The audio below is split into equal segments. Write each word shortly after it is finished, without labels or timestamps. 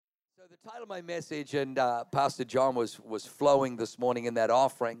the title of my message, and Pastor John was flowing this morning in that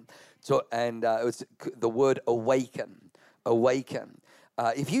offering, it was the word awaken, awaken.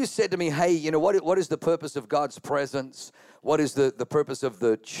 If you said to me, hey, you know, what is the purpose of God's presence? What is the purpose of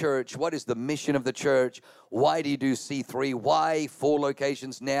the church? What is the mission of the church? Why do you do C3? Why 4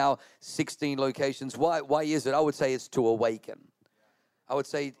 locations now, 16 locations? Why is it? I would say it's to awaken. I would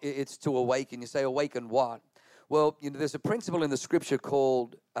say it's to awaken. You say, awaken what? Well, you know, there's a principle in the scripture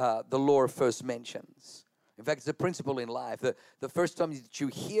called the law of first mentions. In fact, it's a principle in life. The first time that you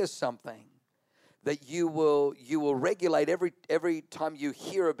hear something, that you will regulate every time you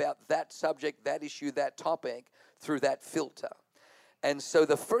hear about that subject, that issue, that topic through that filter. And so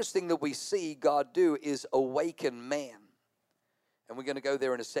the first thing that we see God do is awaken man. And we're going to go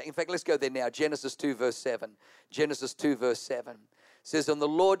there in a second. In fact, let's go there now. Genesis 2 verse 7. Genesis 2 verse 7 says, and the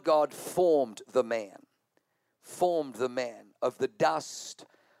Lord God formed the man of the dust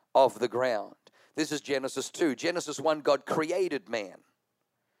of the ground. This is Genesis 2. Genesis 1, God created man.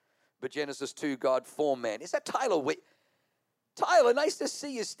 But Genesis 2, God formed man. Is that Tyler? Tyler, nice to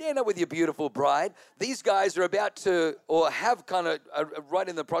see you. Stand up with your beautiful bride. These guys are about to, or have kind of right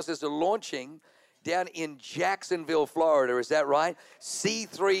in the process of launching down in Jacksonville, Florida. Is that right?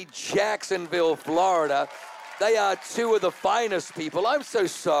 C3 Jacksonville, Florida. They are 2 of the finest people. I'm so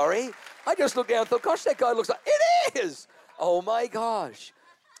sorry. I just looked down and thought, gosh, that guy looks like, it is. Oh my gosh.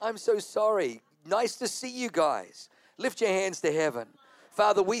 I'm so sorry. Nice to see you guys. Lift your hands to heaven.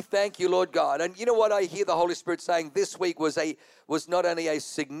 Father, we thank you, Lord God. And you know what I hear the Holy Spirit saying? This week was not only a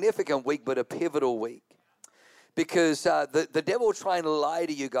significant week, but a pivotal week. Because the devil will try and lie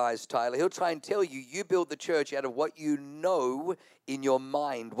to you guys, Tyler. He'll try and tell you, you build the church out of what you know in your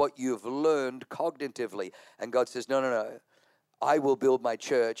mind, what you've learned cognitively. And God says, no. I will build my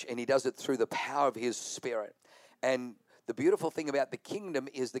church, and he does it through the power of his Spirit. And the beautiful thing about the kingdom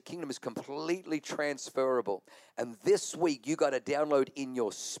is completely transferable. And this week, you got to download in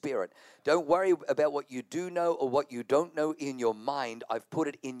your spirit. Don't worry about what you do know or what you don't know in your mind. I've put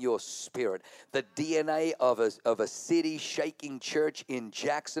it in your spirit. The DNA of a city-shaking church in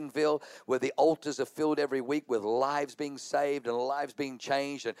Jacksonville, where the altars are filled every week with lives being saved and lives being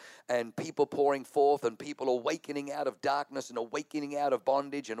changed and people pouring forth and people awakening out of darkness and awakening out of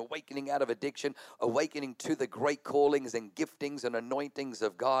bondage and awakening out of addiction, awakening to the great callings and giftings and anointings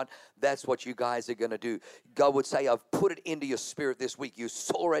of God. That's what you guys are going to do. God would say, I've put it into your spirit this week. You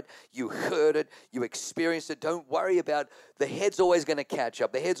saw it, you heard it, you experienced it. Don't worry about, the head's always going to catch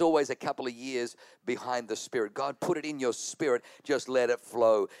up. The head's always a couple of years behind the spirit. God put it in your spirit. Just let it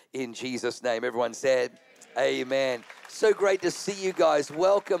flow in Jesus' name. Everyone said, amen. So great to see you guys.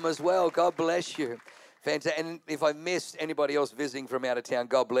 Welcome as well. God bless you. Fantastic. And if I missed anybody else visiting from out of town,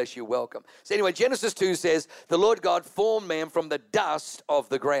 God bless you. Welcome. So anyway, Genesis 2 says, the Lord God formed man from the dust of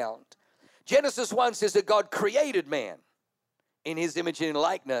the ground. Genesis 1 says that God created man in his image and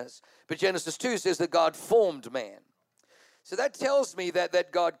likeness. But Genesis 2 says that God formed man. So that tells me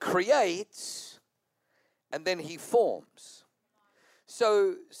that God creates and then he forms.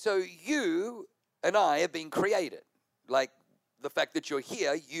 So you and I have been created. Like the fact that you're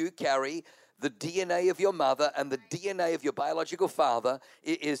here, you carry the DNA of your mother and the DNA of your biological father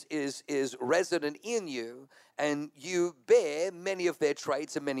is resident in you, and you bear many of their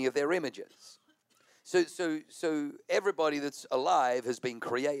traits and many of their images. So everybody that's alive has been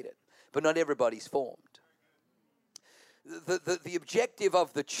created, but not everybody's formed. The objective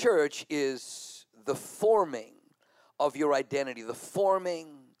of the church is the forming of your identity, the forming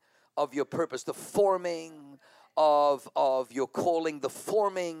of your purpose, the forming of your calling, the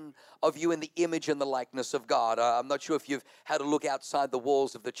forming of you in the image and the likeness of God. I'm not sure if you've had a look outside the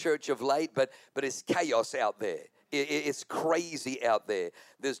walls of the church of late, but it's chaos out there. It's crazy out there.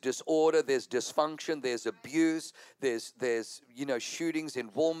 There's disorder, there's dysfunction, there's abuse, there's shootings in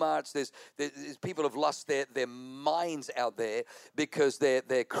Walmarts. There's people have lost their minds out there because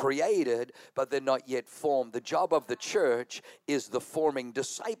they're created, but they're not yet formed. The job of the church is the forming.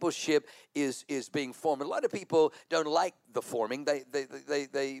 Discipleship is being formed. A lot of people don't like the forming.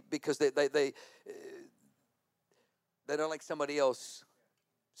 They because they don't like somebody else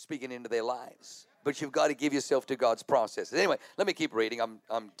speaking into their lives. But you've got to give yourself to God's process. Anyway, let me keep reading.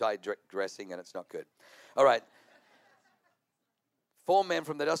 I'm digressing and it's not good. All right. Formed man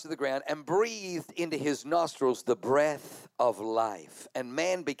from the dust of the ground and breathed into his nostrils the breath of life. And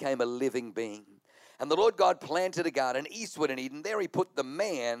man became a living being. And the Lord God planted a garden eastward in Eden. There he put the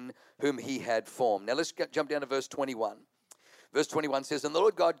man whom he had formed. Now let's jump down to verse 21. Verse 21 says, and the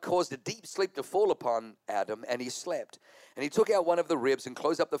Lord God caused a deep sleep to fall upon Adam, and he slept. And he took out one of the ribs and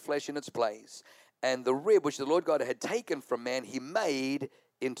closed up the flesh in its place. And the rib which the Lord God had taken from man, he made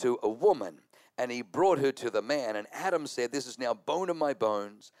into a woman, and he brought her to the man. And Adam said, this is now bone of my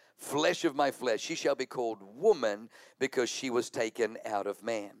bones, flesh of my flesh. She shall be called woman because she was taken out of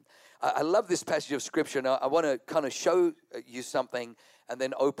man. I love this passage of Scripture. Now, I want to kind of show you something and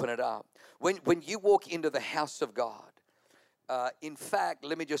then open it up. When you walk into the house of God, in fact,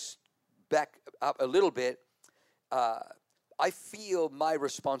 let me just back up a little bit. I feel my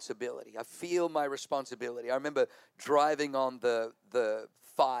responsibility. I remember driving on the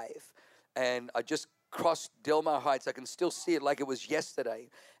 5, and I just crossed Delmar Heights. I can still see it like it was yesterday.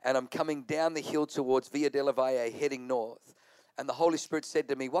 And I'm coming down the hill towards Via della Valle, heading north. And the Holy Spirit said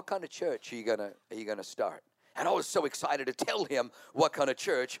to me, what kind of church are you gonna start? And I was so excited to tell him what kind of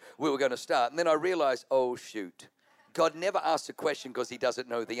church we were going to start. And then I realized, oh, shoot. God never asks a question because he doesn't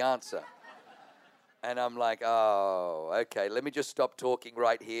know the answer. And I'm like, oh, okay, let me just stop talking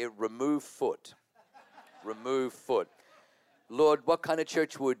right here. Remove foot. Lord, what kind of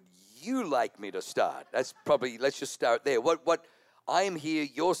church would you like me to start? Let's just start there. What I am here,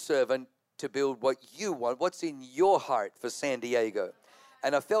 your servant, to build what you want. What's in your heart for San Diego?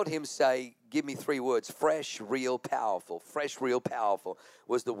 And I felt him say, give me 3 words: fresh, real, powerful. Fresh, real, powerful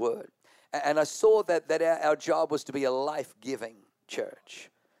was the word. And I saw that our job was to be a life-giving church.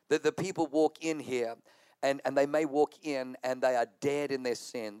 That the people walk in here, and they may walk in and they are dead in their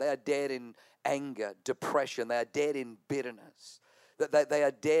sin. They are dead in anger, depression. They are dead in bitterness. That they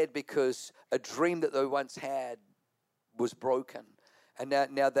are dead because a dream that they once had was broken. And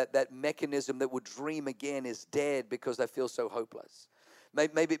now that mechanism that would dream again is dead because they feel so hopeless.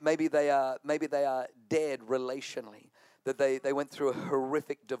 Maybe they are dead relationally. That they went through a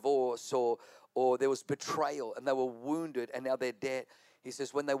horrific divorce, or there was betrayal and they were wounded and now they're dead. He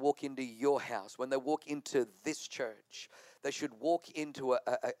says when they walk into your house, when they walk into this church, they should walk into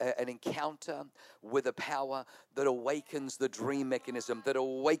an encounter with a power that awakens the dream mechanism, that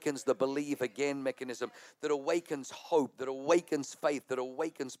awakens the believe again mechanism, that awakens hope, that awakens faith, that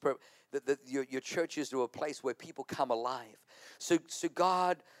awakens purpose. That your church is to a place where people come alive. So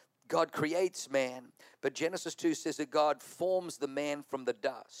God creates man, but Genesis 2 says that God forms the man from the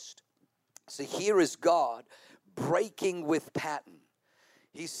dust. So here is God breaking with pattern.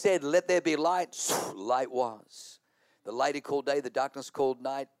 He said, let there be light. Light was. The light he called day, the darkness called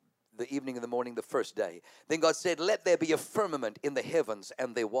night, the evening and the morning, the first day. Then God said, let there be a firmament in the heavens,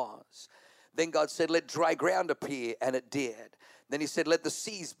 and there was. Then God said, let dry ground appear, and it did. Then he said, let the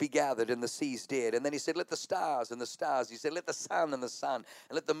seas be gathered, and the seas did. And then he said, let the stars and the stars. He said, let the sun and the sun,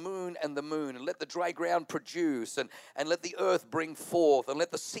 and let the moon and the moon, and let the dry ground produce, and let the earth bring forth, and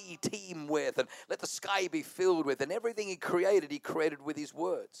let the sea teem with, and let the sky be filled with. And everything he created with his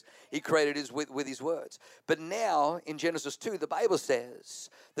words. He created with his words. But now, in Genesis 2, the Bible says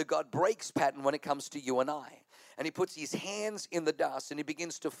that God breaks pattern when it comes to you and I. And he puts his hands in the dust, and he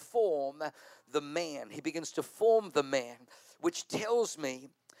begins to form the man. He begins to form the man, which tells me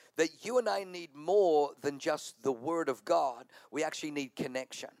that you and I need more than just the word of God. We actually need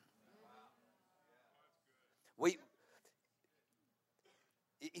connection.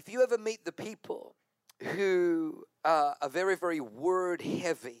 If you ever meet the people who are very, very word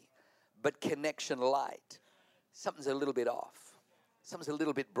heavy, but connection light, something's a little bit off. Something's a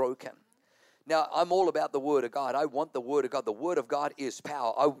little bit broken. Now, I'm all about the Word of God. I want the Word of God. The Word of God is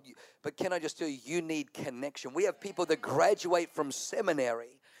power. But can I just tell you, you need connection. We have people that graduate from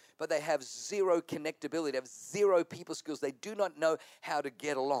seminary, but they have zero connectability. They have zero people skills. They do not know how to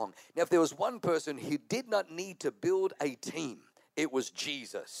get along. Now, if there was one person who did not need to build a team, it was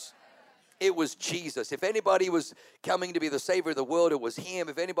Jesus. It was Jesus. If anybody was coming to be the Savior of the world, it was him.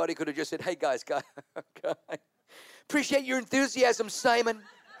 If anybody could have just said, hey, guys, appreciate your enthusiasm, Simon.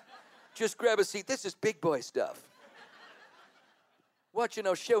 Just grab a seat. This is big boy stuff. Watch and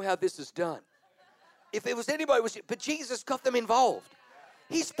I'll show how this is done. If it was anybody, but Jesus got them involved.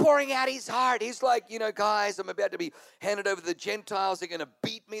 He's pouring out his heart. He's like, guys, I'm about to be handed over to the Gentiles. They're going to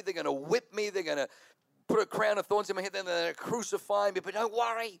beat me. They're going to whip me. They're going to put a crown of thorns in my head. Then they're going to crucify me. But don't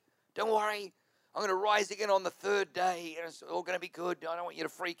worry. Don't worry. I'm going to rise again on the 3rd day. And it's all going to be good. I don't want you to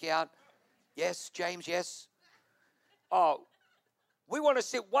freak out. Yes, James, yes. Oh, we want to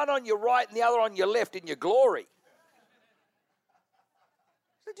sit one on your right and the other on your left in your glory.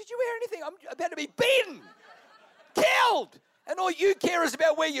 So did you hear anything? I'm about to be beaten, killed. And all you care is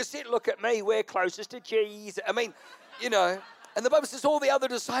about where you sit. Look at me, we're closest to Jesus. I mean, and the Bible says all the other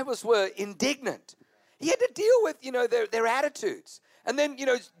disciples were indignant. He had to deal with, their attitudes. And then,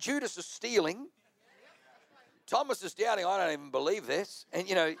 Judas is stealing. Thomas is doubting, I don't even believe this. And,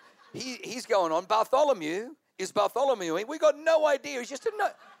 he's going on. Bartholomew is Bartholomew. We got no idea. He's just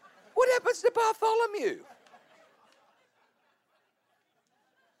what happens to Bartholomew?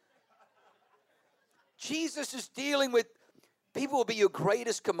 Jesus is dealing with, people will be your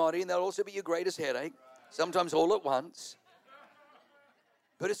greatest commodity, and they'll also be your greatest headache, sometimes all at once.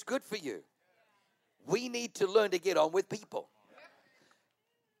 But it's good for you. We need to learn to get on with people.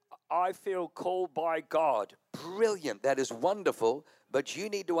 I feel called by God. Brilliant. That is wonderful. But you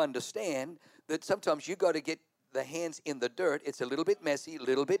need to understand that sometimes you got to get the hands in the dirt. It's a little bit messy, a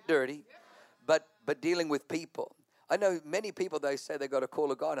little bit dirty, but dealing with people. I know many people, they say they got a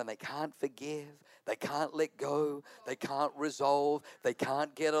call of God and they can't forgive, they can't let go, they can't resolve, they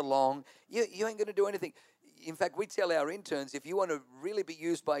can't get along. You ain't going to do anything. In fact, we tell our interns, if you want to really be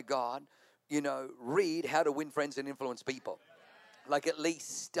used by God, read How to Win Friends and Influence People. Like, at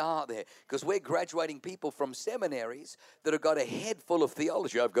least start there, because we're graduating people from seminaries that have got a head full of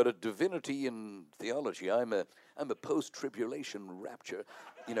theology. I've got a divinity in theology. I'm a post-tribulation rapture,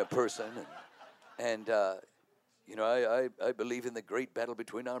 person, and I believe in the great battle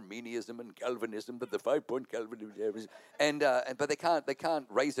between Arminianism and Calvinism, but the 5-point Calvinism, but they can't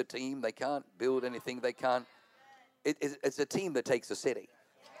raise a team, they can't build anything, they can't. It's a team that takes a city.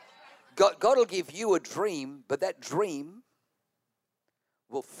 God will give you a dream, but that dream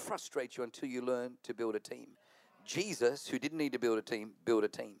will frustrate you until you learn to build a team. Jesus, who didn't need to build a team, built a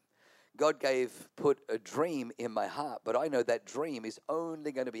team. God put a dream in my heart, but I know that dream is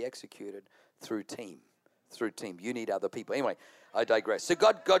only going to be executed through team. Through team. You need other people. Anyway, I digress. So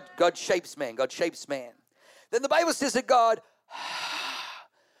God shapes man. God shapes man. Then the Bible says that God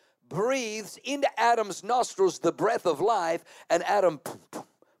breathes into Adam's nostrils the breath of life, and Adam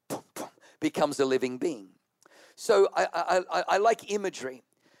becomes a living being. So I like imagery.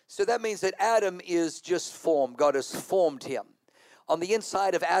 So that means that Adam is just formed. God has formed him. On the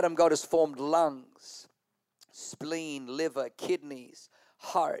inside of Adam, God has formed lungs, spleen, liver, kidneys,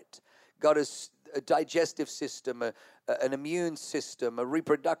 heart. God has a digestive system, an immune system, a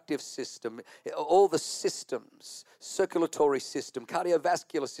reproductive system, all the systems, circulatory system,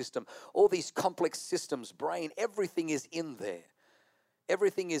 cardiovascular system, all these complex systems, brain, everything is in there.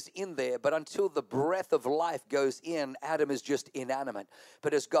 Everything is in there, but until the breath of life goes in, Adam is just inanimate.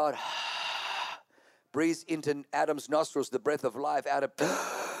 But as God breathes into Adam's nostrils the breath of life,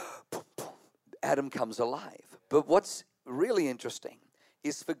 Adam comes alive. But what's really interesting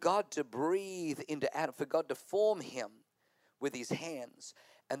is for God to breathe into Adam, for God to form him with his hands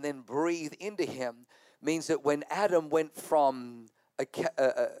and then breathe into him, means that when Adam went from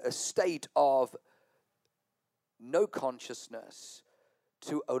a state of no consciousness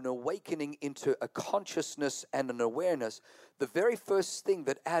to an awakening into a consciousness and an awareness, the very first thing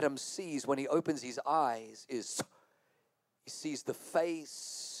that Adam sees when he opens his eyes is he sees the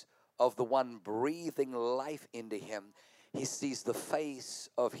face of the one breathing life into him. He sees the face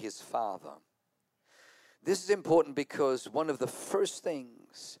of his Father. This is important because one of the first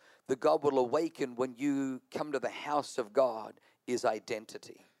things that God will awaken when you come to the house of God is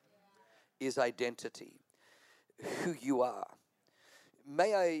identity. Is identity. Who you are.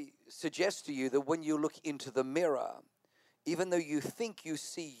 May I suggest to you that when you look into the mirror, even though you think you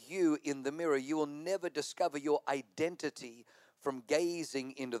see you in the mirror, you will never discover your identity from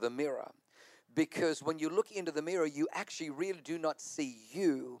gazing into the mirror. Because when you look into the mirror, you actually really do not see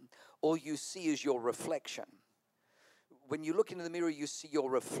you. All you see is your reflection. When you look into the mirror, you see your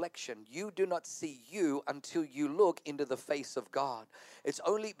reflection. You do not see you until you look into the face of God. It's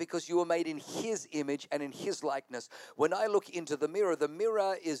only because you were made in His image and in His likeness. When I look into the mirror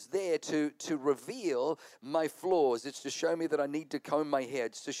is there to reveal my flaws. It's to show me that I need to comb my hair.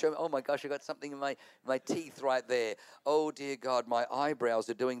 It's to show me, oh my gosh, I got something in my teeth right there. Oh dear God, my eyebrows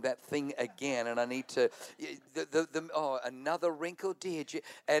are doing that thing again, and I need to. Another wrinkle, dear.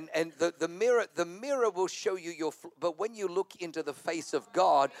 And the mirror will show you your. But when you look into the face of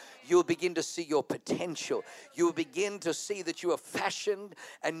God, you'll begin to see your potential. You'll begin to see that you are fashioned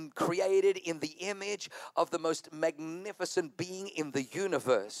and created in the image of the most magnificent being in the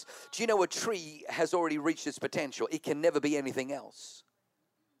universe. Do you know a tree has already reached its potential? It can never be anything else.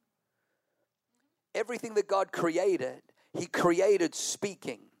 Everything that God created, He created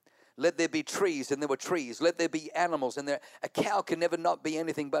speaking. Let there be trees, and there were trees. Let there be animals, and a cow can never not be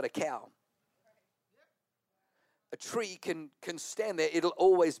anything but a cow. A tree can stand there. It'll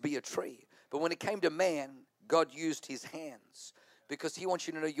always be a tree. But when it came to man, God used His hands because He wants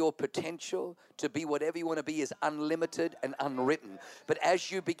you to know your potential to be whatever you want to be is unlimited and unwritten. But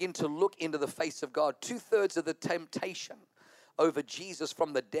as you begin to look into the face of God, 2/3 of the temptation over Jesus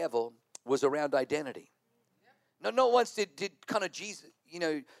from the devil was around identity. No, not once did kind of Jesus,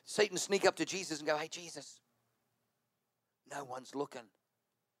 Satan sneak up to Jesus and go, hey, Jesus, no one's looking.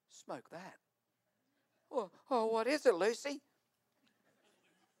 Smoke that. Oh, what is it, Lucy?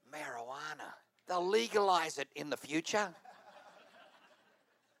 Marijuana. They'll legalize it in the future.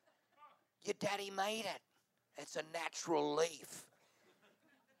 Your daddy made it. It's a natural leaf.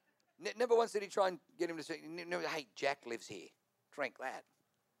 Never once did he try and get him to say, hey, Jack lives here. Drink that.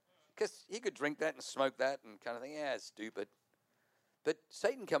 Because he could drink that and smoke that and kind of think, yeah, it's stupid. But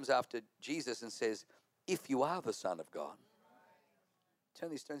Satan comes after Jesus and says, if you are the Son of God, turn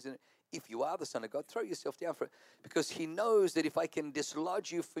these stones in. If you are the Son of God, throw yourself down for it. Because he knows that if I can dislodge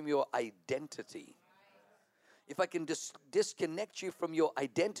you from your identity, if I can disconnect you from your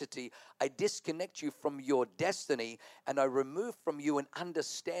identity, I disconnect you from your destiny, and I remove from you an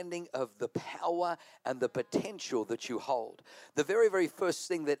understanding of the power and the potential that you hold. The very, very first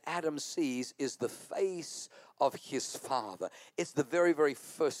thing that Adam sees is the face of his father. It's the very, very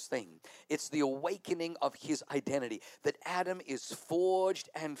first thing. It's the awakening of his identity, that Adam is forged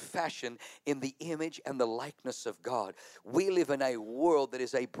and fashioned in the image and the likeness of God. We live in a world that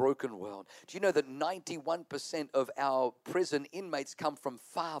is a broken world. Do you know that 91% of our prison inmates come from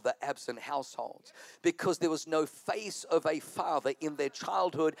father-absent households? Because there was no face of a father in their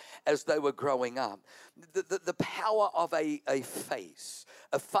childhood as they were growing up. The power of a face,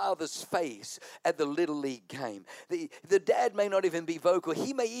 a father's face at the Little League game. The dad may not even be vocal.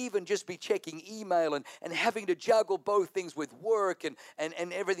 He may even just be checking email and having to juggle both things with work and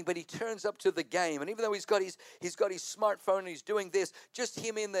everything, but he turns up to the game. And even though he's got his smartphone and he's doing this, just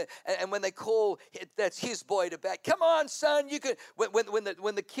him in the, and when they call, that's his boy to bat. Come on, son, you can,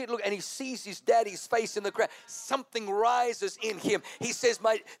 when the kid look and he sees his daddy's face in the crowd, something rises in him. He says,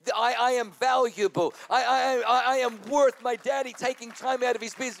 I am valuable. I am worth my daddy taking time out of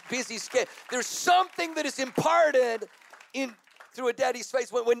his busy schedule. There's something that is imparted through a daddy's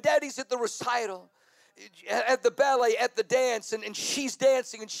face. When daddy's at the recital, at the ballet, at the dance, and she's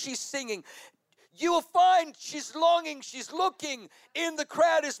dancing and she's singing, you will find she's longing, she's looking in the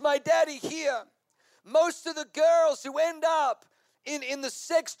crowd. Is my daddy here? Most of the girls who end up in the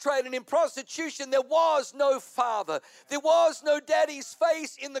sex trade and in prostitution, there was no father. There was no daddy's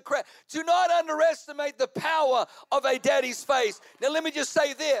face in the crowd. Do not underestimate the power of a daddy's face. Now let me just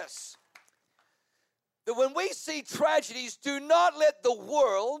say this, that when we see tragedies, do not let the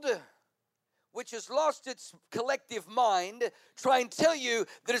world, which has lost its collective mind, try and tell you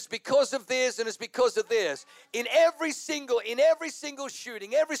that it's because of this and it's because of this. In every single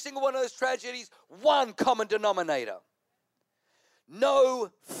shooting, every single one of those tragedies, one common denominator: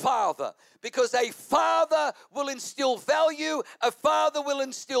 no father. Because a father will instill value, a father will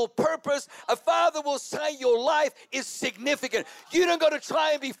instill purpose, a father will say your life is significant. You don't got to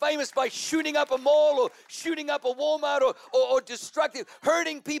try and be famous by shooting up a mall or shooting up a Walmart or destructive.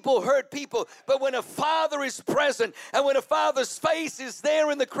 Hurting people hurt people. But when a father is present and when a father's face is there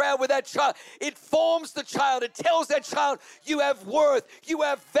in the crowd with that child, it forms the child. It tells that child, you have worth, you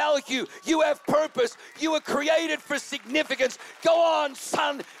have value, you have purpose, you are created for significance. Go on,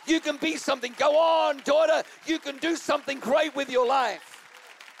 son, you can be something. Go on, daughter, you can do something great with your life.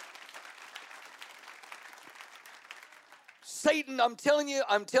 Satan, I'm telling you,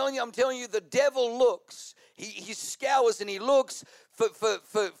 the devil looks. He scours and he looks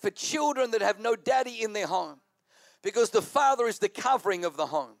for children that have no daddy in their home, because the father is the covering of the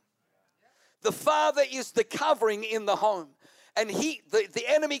home. The father is the covering in the home. And the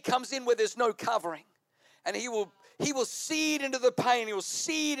enemy comes in where there's no covering. And he will seed into the pain. He will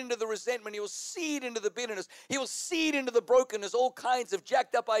seed into the resentment. He will seed into the bitterness. He will seed into the brokenness, all kinds of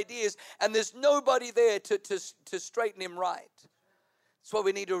jacked up ideas. And there's nobody there to straighten him right. That's why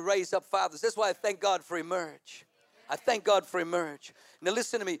we need to raise up fathers. That's why I thank God for Emerge. I thank God for Emerge. Now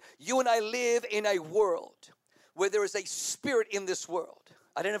listen to me. You and I live in a world where there is a spirit in this world.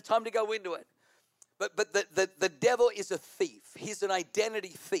 I don't have time to go into it. But the devil is a thief. He's an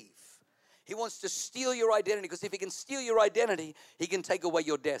identity thief. He wants to steal your identity, because if he can steal your identity, he can take away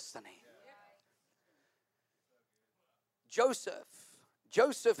your destiny.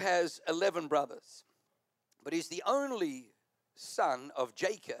 Joseph has 11 brothers, but he's the only son of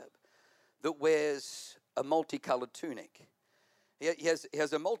Jacob that wears a multicolored tunic. He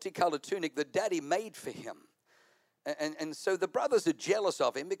has a multicolored tunic that daddy made for him. And so the brothers are jealous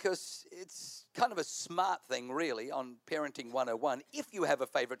of him, because it's kind of a smart thing, really, on Parenting 101. If you have a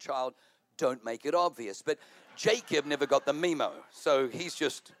favorite child, don't make it obvious. But Jacob never got the memo. So he's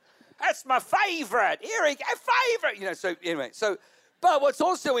just, that's my favorite. Eric, a favorite. So anyway, but what's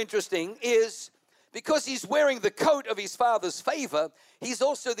also interesting is, because he's wearing the coat of his father's favor, he's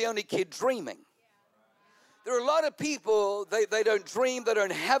also the only kid dreaming. There are a lot of people, they don't dream, they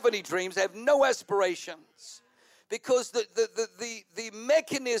don't have any dreams, they have no aspirations. Because the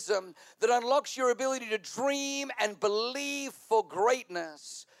mechanism that unlocks your ability to dream and believe for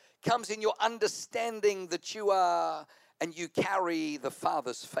greatness comes in your understanding that you are and you carry the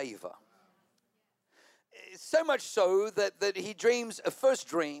Father's favor. So much so that he dreams a first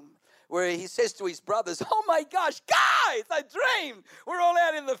dream where he says to his brothers, oh my gosh, guys, I dreamed. We're all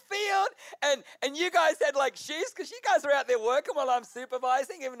out in the field, and you guys had like sheaves, because you guys are out there working while I'm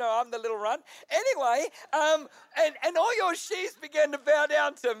supervising, even though I'm the little runt. Anyway, and all your sheaves began to bow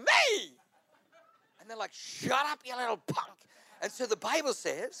down to me. And they're like, shut up, you little punk. And so the Bible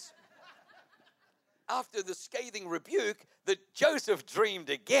says, after the scathing rebuke, that Joseph dreamed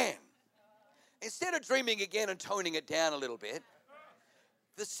again. Instead of dreaming again and toning it down a little bit,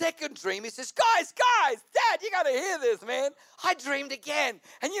 the second dream, he says, guys, Dad, you got to hear this, man. I dreamed again.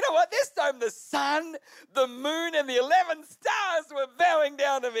 And you know what? This time the sun, the moon, and the 11 stars were bowing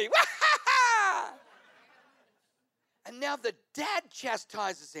down to me. And now the dad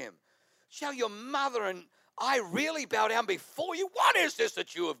chastises him. Shall your mother and I really bow down before you? What is this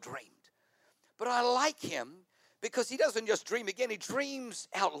that you have dreamed? But I like him because he doesn't just dream again. He dreams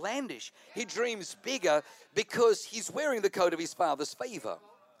outlandish. He dreams bigger because he's wearing the coat of his father's favor.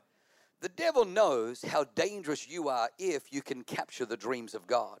 The devil knows how dangerous you are if you can capture the dreams of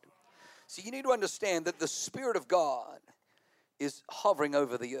God. So you need to understand that the Spirit of God is hovering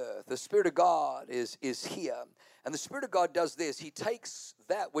over the earth. The Spirit of God is here. And the Spirit of God does this. He takes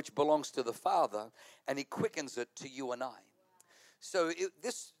that which belongs to the Father and he quickens it to you and I. So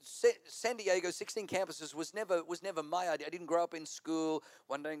this San Diego, 16 campuses, was never my idea. I didn't grow up in school.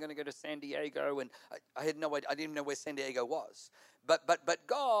 One day I'm going to go to San Diego, and I had no idea. I didn't know where San Diego was. But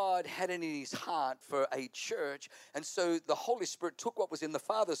God had it in his heart for a church, and so the Holy Spirit took what was in the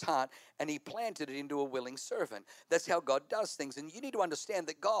Father's heart and he planted it into a willing servant. That's how God does things. And you need to understand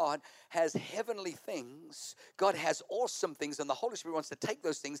that God has heavenly things. God has awesome things, and the Holy Spirit wants to take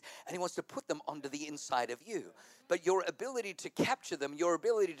those things and he wants to put them onto the inside of you. But your ability to capture them, your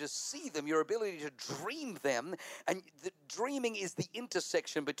ability to see them, your ability to dream them, and the dreaming is the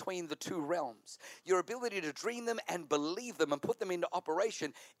intersection between the two realms. Your ability to dream them and believe them and put them into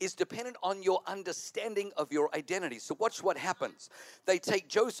operation is dependent on your understanding of your identity. So watch what happens. They take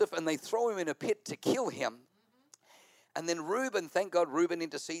Joseph and they throw him in a pit to kill him. And then Reuben, thank God, Reuben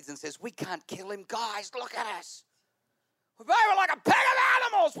intercedes and says, we can't kill him. Guys, look at us. We're like a pack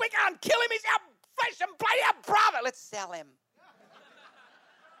of animals. We can't kill him. He's our flesh and blood, our brother. Let's sell him.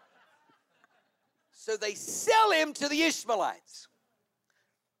 So they sell him to the Ishmaelites.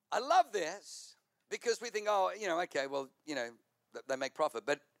 I love this because we think, okay, well, they make profit.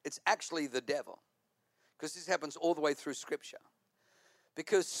 But it's actually the devil, because this happens all the way through Scripture.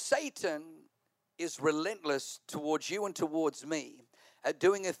 Because Satan is relentless towards you and towards me at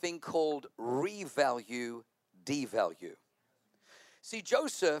doing a thing called revalue, devalue. See,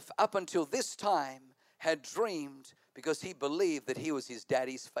 Joseph, up until this time, had dreamed because he believed that he was his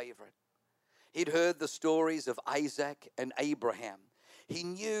daddy's favorite. He'd heard the stories of Isaac and Abraham. He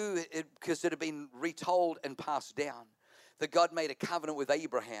knew it because it had been retold and passed down, that God made a covenant with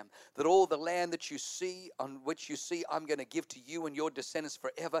Abraham, that all the land that you see, on which you see, I'm going to give to you and your descendants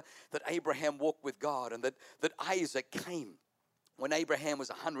forever, that Abraham walked with God, and that Isaac came when Abraham was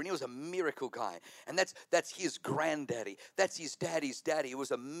 100. He was a miracle guy. And that's his granddaddy. That's his daddy's daddy. It was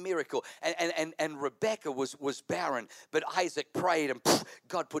a miracle. And Rebekah was barren. But Isaac prayed and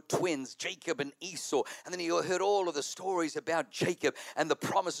God put twins, Jacob and Esau. And then he heard all of the stories about Jacob and the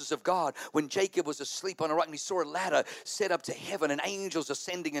promises of God. When Jacob was asleep on a rock and he saw a ladder set up to heaven and angels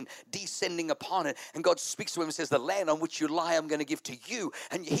ascending and descending upon it. And God speaks to him and says, the land on which you lie, I'm going to give to you.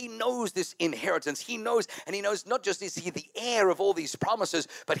 And he knows this inheritance. He knows not just is he the heir of all these promises,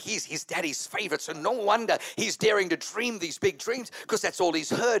 but he's his daddy's favorite. So no wonder he's daring to dream these big dreams, because that's all he's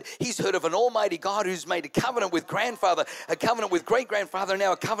heard. He's heard of an almighty God who's made a covenant with grandfather, a covenant with great-grandfather, and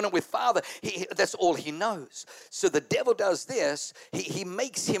now a covenant with father. That's all he knows. So the devil does this. He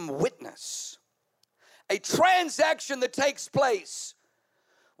makes him witness a transaction that takes place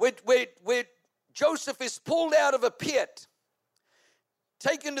where Joseph is pulled out of a pit,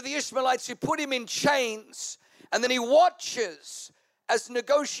 taken to the Ishmaelites who put him in chains. And then he watches as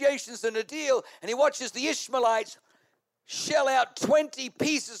negotiations and a deal, and he watches the Ishmaelites shell out 20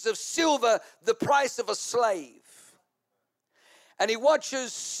 pieces of silver, the price of a slave. And he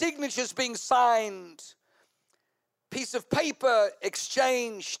watches signatures being signed, piece of paper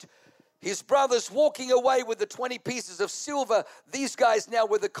exchanged, his brothers walking away with the 20 pieces of silver. These guys now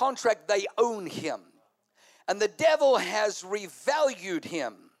with the contract, they own him. And the devil has revalued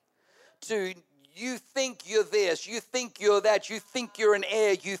him to You think you're this, you think you're that, you think you're an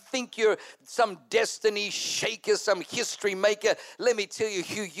heir, you think you're some destiny shaker, some history maker. Let me tell you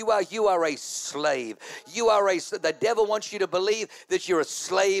who you are. You are a slave. The devil wants you to believe that you're a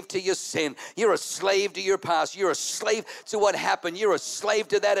slave to your sin. You're a slave to your past. You're a slave to what happened. You're a slave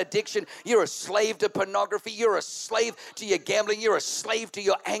to that addiction. You're a slave to pornography. You're a slave to your gambling. You're a slave to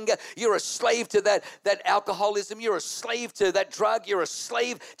your anger. You're a slave to that alcoholism. You're a slave to that drug. You're a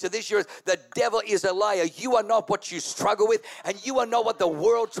slave to this. The devil is a liar. You are not what you struggle with, and you are not what the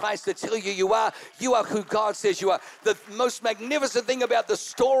world tries to tell you you are. You are who God says you are. The most magnificent thing about the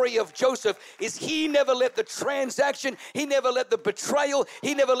story of Joseph is he never let the transaction, he never let the betrayal,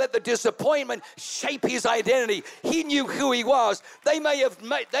 he never let the disappointment shape his identity. He knew who he was. They may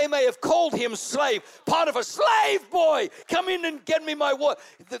have called him slave. Potiphar, slave boy, come in and get me my what.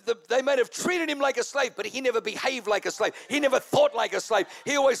 They might have treated him like a slave, but he never behaved like a slave. He never thought like a slave.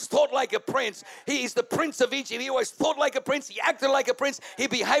 He always thought like a prince. He's the prince of Egypt. He always thought like a prince. He acted like a prince. He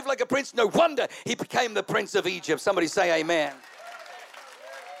behaved like a prince. No wonder he became the prince of Egypt. Somebody say amen.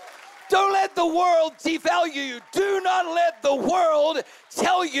 Don't let the world devalue you. Do not let the world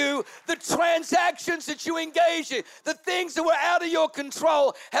tell you the transactions that you engage in, the things that were out of your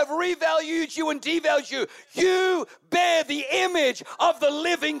control have revalued you and devalued you. You bear the image of the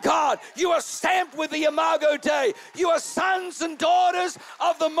living God. You are stamped with the Imago Dei. You are sons and daughters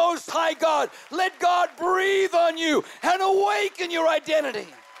of the Most High God. Let God breathe on you and awaken your identity.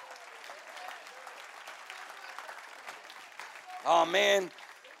 Oh, man.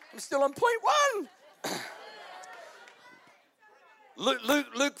 I'm still on point one.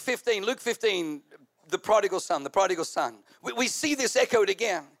 Luke 15, the prodigal son. We see this echoed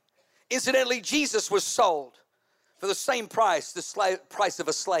again. Incidentally, Jesus was sold for the same price, the price of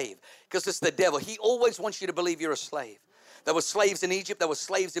a slave, because it's the devil. He always wants you to believe you're a slave. There were slaves in Egypt. There were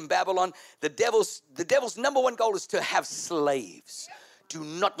slaves in Babylon. The devil's number one goal is to have slaves. Do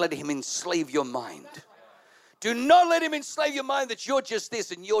not let him enslave your mind. Do not let him enslave your mind that you're just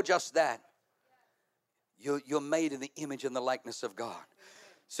this and you're just that. You're made in the image and the likeness of God.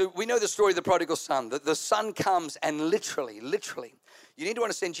 So we know the story of the prodigal son. The son comes and literally, you need to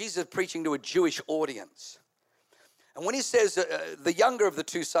understand Jesus is preaching to a Jewish audience. And when he says, the younger of the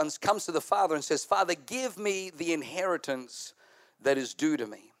two sons comes to the father and says, Father, give me the inheritance that is due to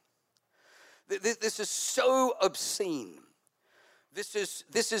me. This is so obscene. This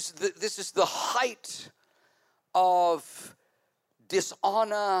is the height of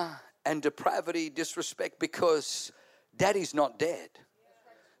dishonor and depravity, disrespect, because daddy's not dead.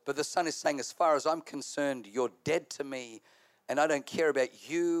 But the son is saying, as far as I'm concerned, you're dead to me, and I don't care about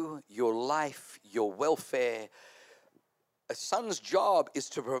you, your life, your welfare. A son's job is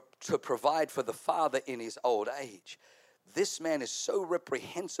to provide for the father in his old age. This man is so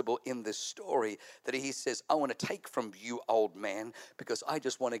reprehensible in this story that he says, I want to take from you, old man, because I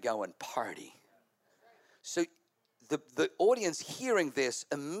just want to go and party. So the audience hearing this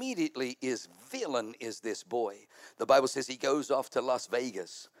immediately is, villain is this boy. The Bible says he goes off to Las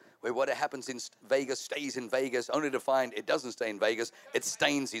Vegas, where what happens in Vegas stays in Vegas, only to find it doesn't stay in Vegas, it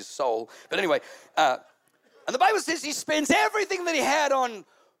stains his soul. But anyway, and the Bible says he spends everything that he had on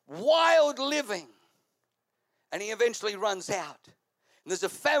wild living, and he eventually runs out. And there's a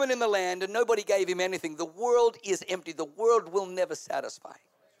famine in the land, and nobody gave him anything. The world is empty. The world will never satisfy.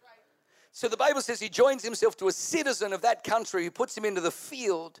 So the Bible says he joins himself to a citizen of that country who puts him into the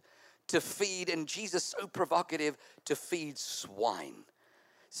field to feed, and Jesus, so provocative, to feed swine.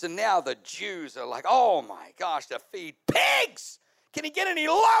 So now the Jews are like, oh my gosh, to feed pigs! Can he get any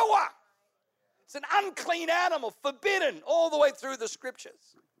lower? It's an unclean animal, forbidden all the way through the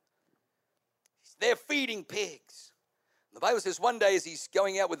scriptures. They're feeding pigs. The Bible says one day as he's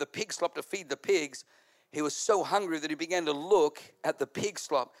going out with the pig slop to feed the pigs, he was so hungry that he began to look at the pig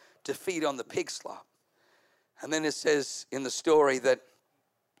slop to feed on the pig slop. And then it says in the story that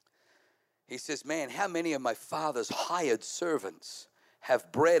he says, man, how many of my father's hired servants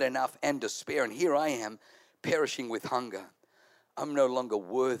have bread enough and to spare, and here I am perishing with hunger. I'm no longer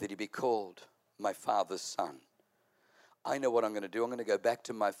worthy to be called my father's son. I know what I'm going to do. I'm going to go back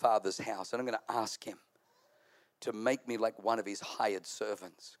to my father's house, and I'm going to ask him to make me like one of his hired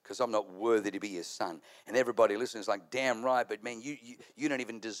servants, because I'm not worthy to be his son. And everybody listening is like, damn right, but man, you don't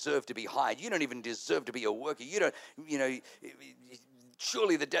even deserve to be hired. You don't even deserve to be a worker.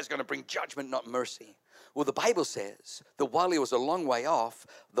 Surely the dad's going to bring judgment, not mercy. Well, the Bible says that while he was a long way off,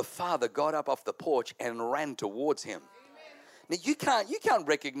 the father got up off the porch and ran towards him. Now, you can't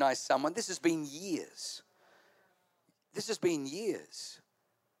recognize someone. This has been years. This has been years,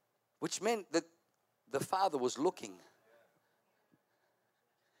 which meant that the father was looking.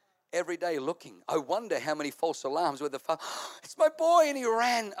 every day looking. I wonder how many false alarms where the father, it's my boy, and he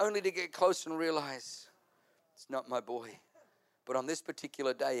ran only to get close and realize it's not my boy. But on this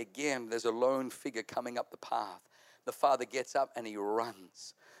particular day, again, there's a lone figure coming up the path. The father gets up and he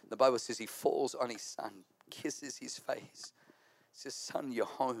runs. The Bible says he falls on his son, kisses his face, says, son, you're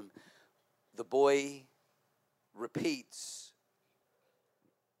home. The boy repeats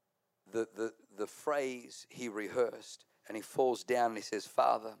the phrase he rehearsed, and he falls down and he says,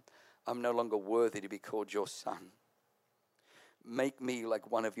 Father, I'm no longer worthy to be called your son. Make me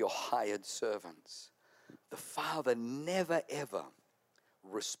like one of your hired servants. The father never, ever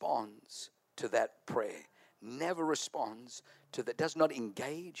responds to that prayer. Never responds to that, does not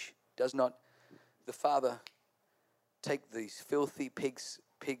engage, does not. The father take these filthy pig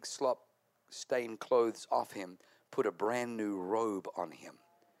slop stained clothes off him, put a brand new robe on him,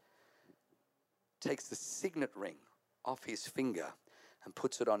 takes the signet ring off his finger and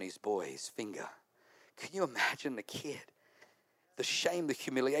puts it on his boy's finger. Can you imagine the kid? The shame, the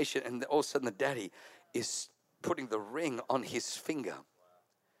humiliation, and all of a sudden the daddy is putting the ring on his finger.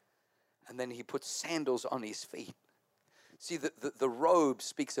 And then he puts sandals on his feet. See, the robe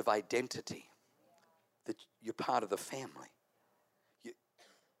speaks of identity, that you're part of the family.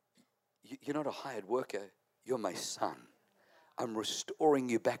 You're not a hired worker, you're my son. I'm restoring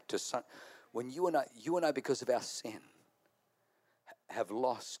you back to son. When you and I, because of our sin, have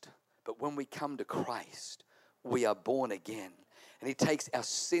lost, but when we come to Christ, we are born again. And he takes our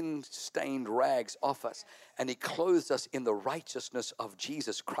sin-stained rags off us, and he clothes us in the righteousness of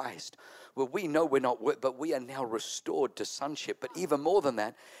Jesus Christ. Well, we know we're not, but we are now restored to sonship. But even more than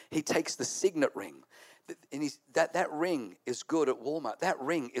that, he takes the signet ring. And that ring is good at Walmart. That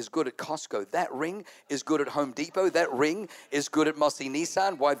ring is good at Costco. That ring is good at Home Depot. That ring is good at Mossy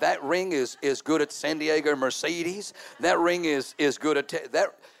Nissan. Why, that ring is good at San Diego Mercedes. That ring is good at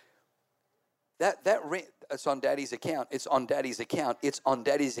that ring. It's on daddy's account. It's on daddy's account. It's on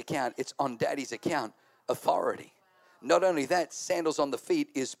daddy's account. It's on daddy's account. Authority. Not only that, sandals on the feet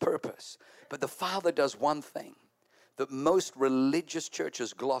is purpose. But the father does one thing that most religious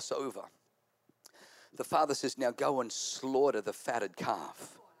churches gloss over. The father says, now go and slaughter the fatted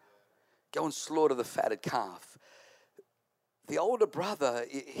calf. Go and slaughter the fatted calf. The older brother,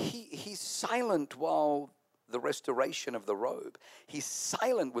 he's silent while the restoration of the robe. He's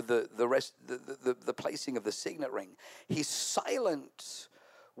silent with the placing of the signet ring. He's silent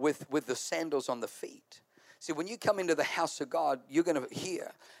with the sandals on the feet. See, when you come into the house of God, you're going to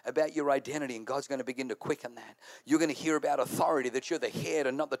hear about your identity, and God's going to begin to quicken that. You're going to hear about authority, that you're the head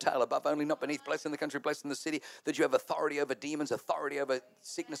and not the tail, above only, not beneath, blessed in the country, blessed in the city, that you have authority over demons, authority over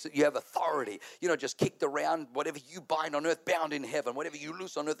sickness. You have authority. You're not just kicked around. Whatever you bind on earth, bound in heaven. Whatever you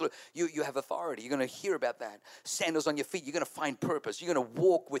loose on earth, you have authority. You're going to hear about that. Sandals on your feet. You're going to find purpose. You're going to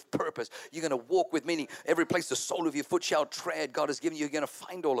walk with purpose. You're going to walk with meaning. Every place the sole of your foot shall tread, God has given you, you're going to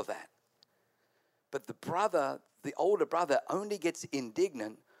find all of that. But the older brother only gets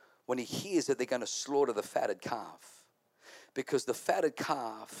indignant when he hears that they're going to slaughter the fatted calf. Because the fatted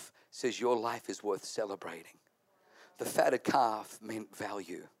calf says your life is worth celebrating. The fatted calf meant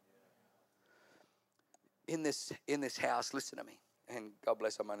value. In this house, listen to me. And God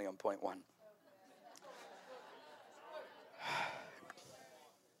bless, I'm only on point one.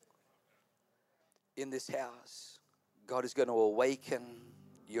 In this house, God is going to awaken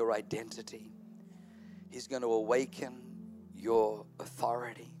your identity. He's going to awaken your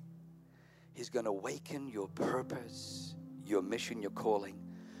authority. He's going to awaken your purpose, your mission, your calling.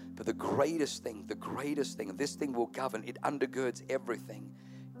 But the greatest thing, and this thing will govern, it undergirds everything,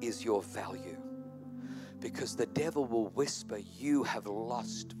 is your value. Because the devil will whisper, you have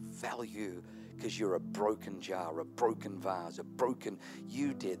lost value because you're a broken jar, a broken vase,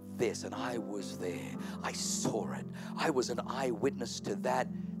 you did this and I was there. I saw it. I was an eyewitness to that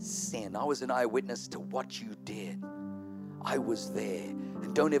sin. I was an eyewitness to what you did. I was there.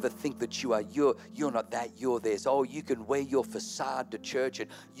 And don't ever think that you're not that, you're this. Oh, you can wear your facade to church, and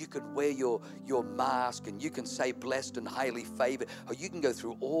you can wear your mask, and you can say blessed and highly favored, or you can go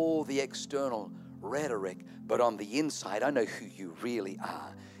through all the external rhetoric, but on the inside, I know who you really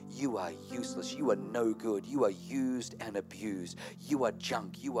are. You are useless. You are no good. You are used and abused. You are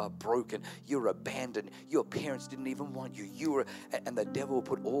junk. You are broken. You're abandoned. Your parents didn't even want you. And the devil will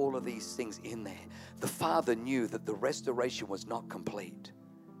put all of these things in there. The father knew that the restoration was not complete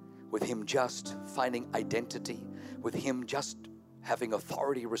with him just finding identity, with him just having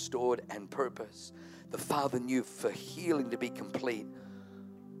authority restored and purpose. The father knew for healing to be complete,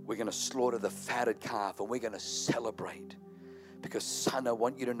 we're going to slaughter the fatted calf and we're going to celebrate. Because, son, I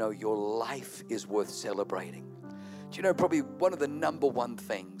want you to know your life is worth celebrating. Do you know, probably one of the number one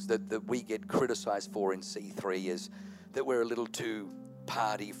things that we get criticized for in C3 is that we're a little too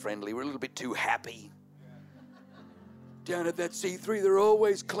party friendly. We're a little bit too happy. Down at that C3, they're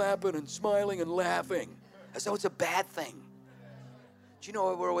always clapping and smiling and laughing. As though it's a bad thing. Do you know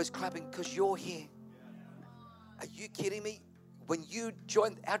why we're always clapping? Because you're here. Are you kidding me? When you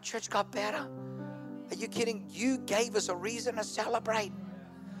joined, our church got better. Are you kidding? You gave us a reason to celebrate.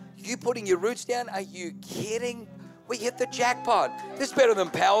 You putting your roots down? Are you kidding? We hit the jackpot. This is better than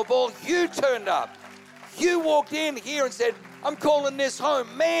Powerball. You turned up. You walked in here and said, I'm calling this home.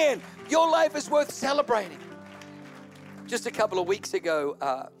 Man, your life is worth celebrating. Just a couple of weeks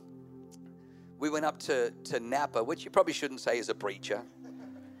ago, we went up to Napa, which you probably shouldn't say as a preacher,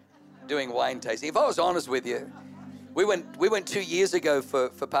 doing wine tasting. If I was honest with you, we went 2 years ago for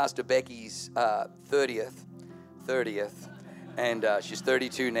Pastor Becky's 30th, and she's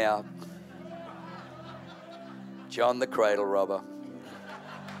 32 now. John the Cradle Robber.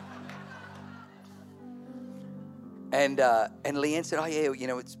 And Leanne said, oh yeah, you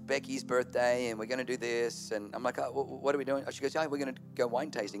know, it's Becky's birthday and we're going to do this. And I'm like, oh, what are we doing? Oh, she goes, oh, we're going to go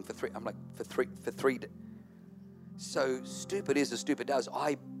wine tasting for 3. I'm like, for three. So stupid is as stupid does.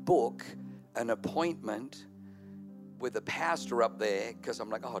 I book an appointment with a pastor up there because I'm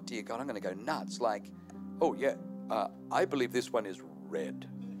like, oh dear God, I'm going to go nuts. Like, oh yeah, I believe this one is red.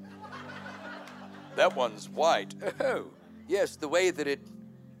 That one's white. Oh, yes, the way that it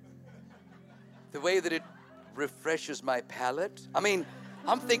refreshes my palate. I mean,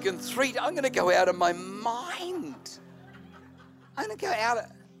 I'm thinking 3, I'm going to go out of my mind. I'm going to go out.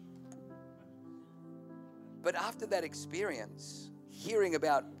 But after that experience, hearing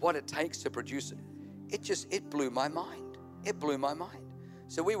about what it takes to produce it, it blew my mind. It blew my mind.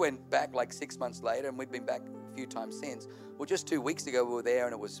 So we went back like 6 months later, and we've been back a few times since. Well, just 2 weeks ago we were there,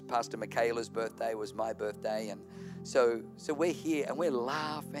 and it was Pastor Michaela's birthday, it was my birthday, and so we're here, and we're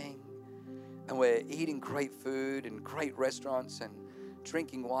laughing, and we're eating great food and great restaurants and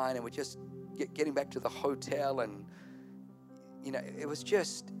drinking wine, and we're just getting back to the hotel, and you know, it was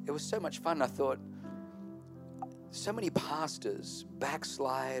so much fun. I thought, so many pastors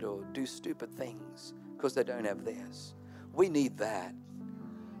backslide or do stupid things because they don't have this. We need that.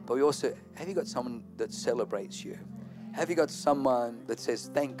 But we also, have you got someone that celebrates you? Have you got someone that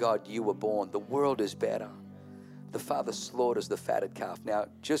says, thank God you were born. The world is better. The Father slaughters the fatted calf. Now,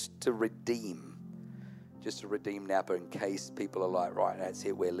 just to redeem Napa, in case people are like, right, that's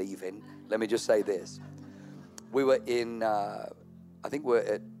it, we're leaving. Let me just say this. We were in, I think we're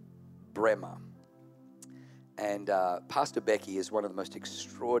at Bremer. And Pastor Becky is one of the most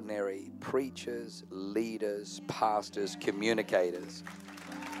extraordinary preachers, leaders, pastors, communicators.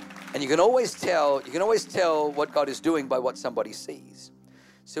 And you can always tell what God is doing by what somebody sees.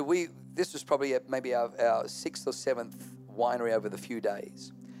 So this was probably maybe our 6th or 7th winery over the few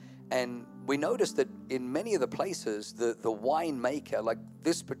days. And we noticed that in many of the places, the winemaker, like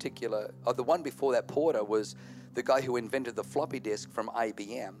this particular, or the one before that, Porter, was the guy who invented the floppy disk from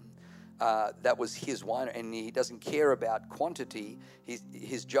IBM. That was his wine, and he doesn't care about quantity.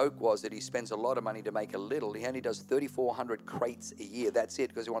 His joke was that he spends a lot of money to make a little. He only does 3,400 crates a year. That's it,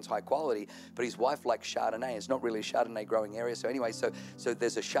 because he wants high quality. But his wife likes Chardonnay. It's not really a Chardonnay growing area. So anyway, so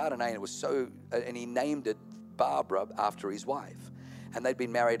there's a Chardonnay, and it was and he named it Barbara after his wife. And they'd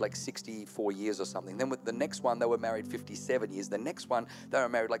been married like 64 years or something. Then with the next one, they were married 57 years. The next one, they were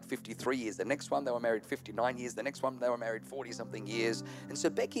married like 53 years. The next one, they were married 59 years. The next one, they were married 40-something years. And so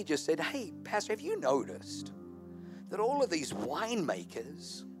Becky just said, hey, Pastor, have you noticed that all of these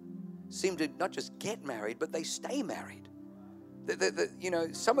winemakers seem to not just get married, but they stay married? You know,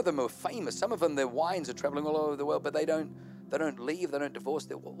 some of them are famous. Some of them, their wines are traveling all over the world, but they don't leave. They don't divorce.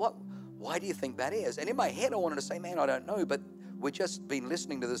 Why do you think that is? And in my head, I wanted to say, man, I don't know, but we've just been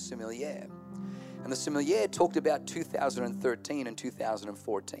listening to the sommelier. And the sommelier talked about 2013 and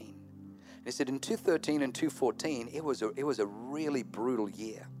 2014. And he said in 2013 and 2014, it was a really brutal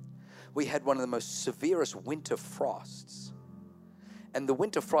year. We had one of the most severest winter frosts. And the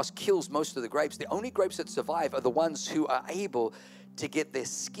winter frost kills most of the grapes. The only grapes that survive are the ones who are able to get their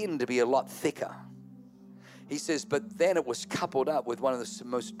skin to be a lot thicker. He says, but then it was coupled up with one of the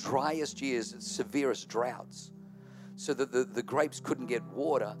most driest years, severest droughts. So that the grapes couldn't get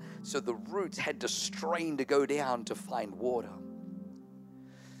water, so the roots had to strain to go down to find water.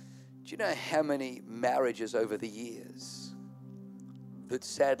 Do you know how many marriages over the years that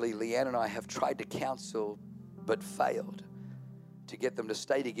sadly Leanne and I have tried to counsel but failed to get them to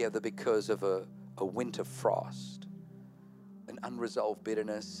stay together because of a winter frost, an unresolved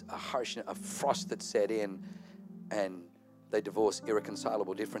bitterness, a harshness, a frost that set in, and they divorce,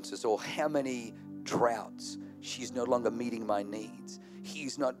 irreconcilable differences? Or how many droughts She's no longer meeting my needs.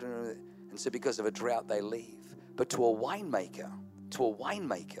 He's not doing it. And so because of a drought, they leave. But to a winemaker,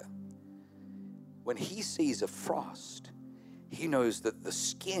 when he sees a frost, he knows that the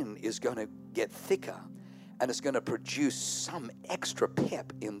skin is going to get thicker and it's going to produce some extra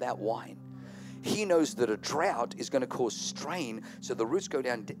pep in that wine. He knows that a drought is going to cause strain, so the roots go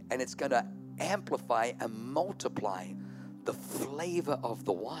down and it's going to amplify and multiply the flavor of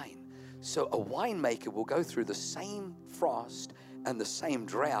the wine. So a winemaker will go through the same frost and the same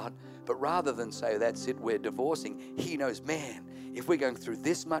drought, but rather than say, that's it, we're divorcing, he knows, man, if we're going through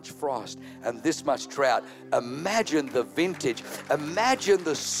this much frost and this much drought, imagine the vintage, imagine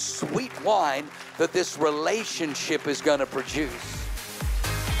the sweet wine that this relationship is going to produce.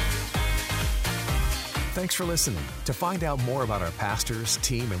 Thanks for listening. To find out more about our pastors,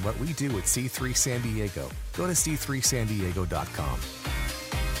 team, and what we do at C3 San Diego, go to c3sandiego.com.